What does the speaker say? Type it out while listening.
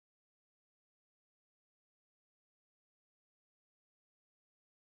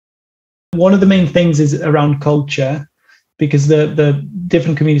One of the main things is around culture, because the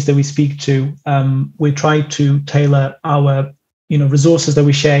different communities that we speak to, we try to tailor our resources that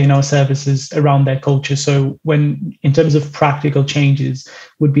we share in our services around their culture. So when, in terms of practical changes,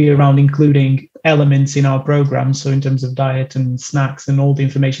 would be around including elements in our program. So in terms of diet and snacks and all the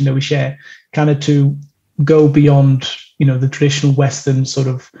information that we share, kind of to go beyond, the traditional Western sort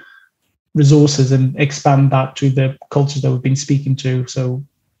of resources and expand that to the cultures that we've been speaking to. So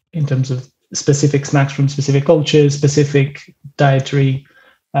in terms of specific snacks from specific cultures, specific dietary,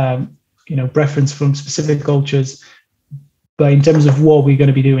 preference from specific cultures. But in terms of what we're going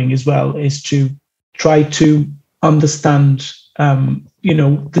to be doing as well is to try to understand,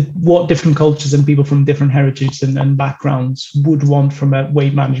 what different cultures and people from different heritages and backgrounds would want from a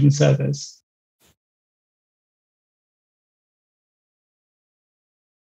weight management service.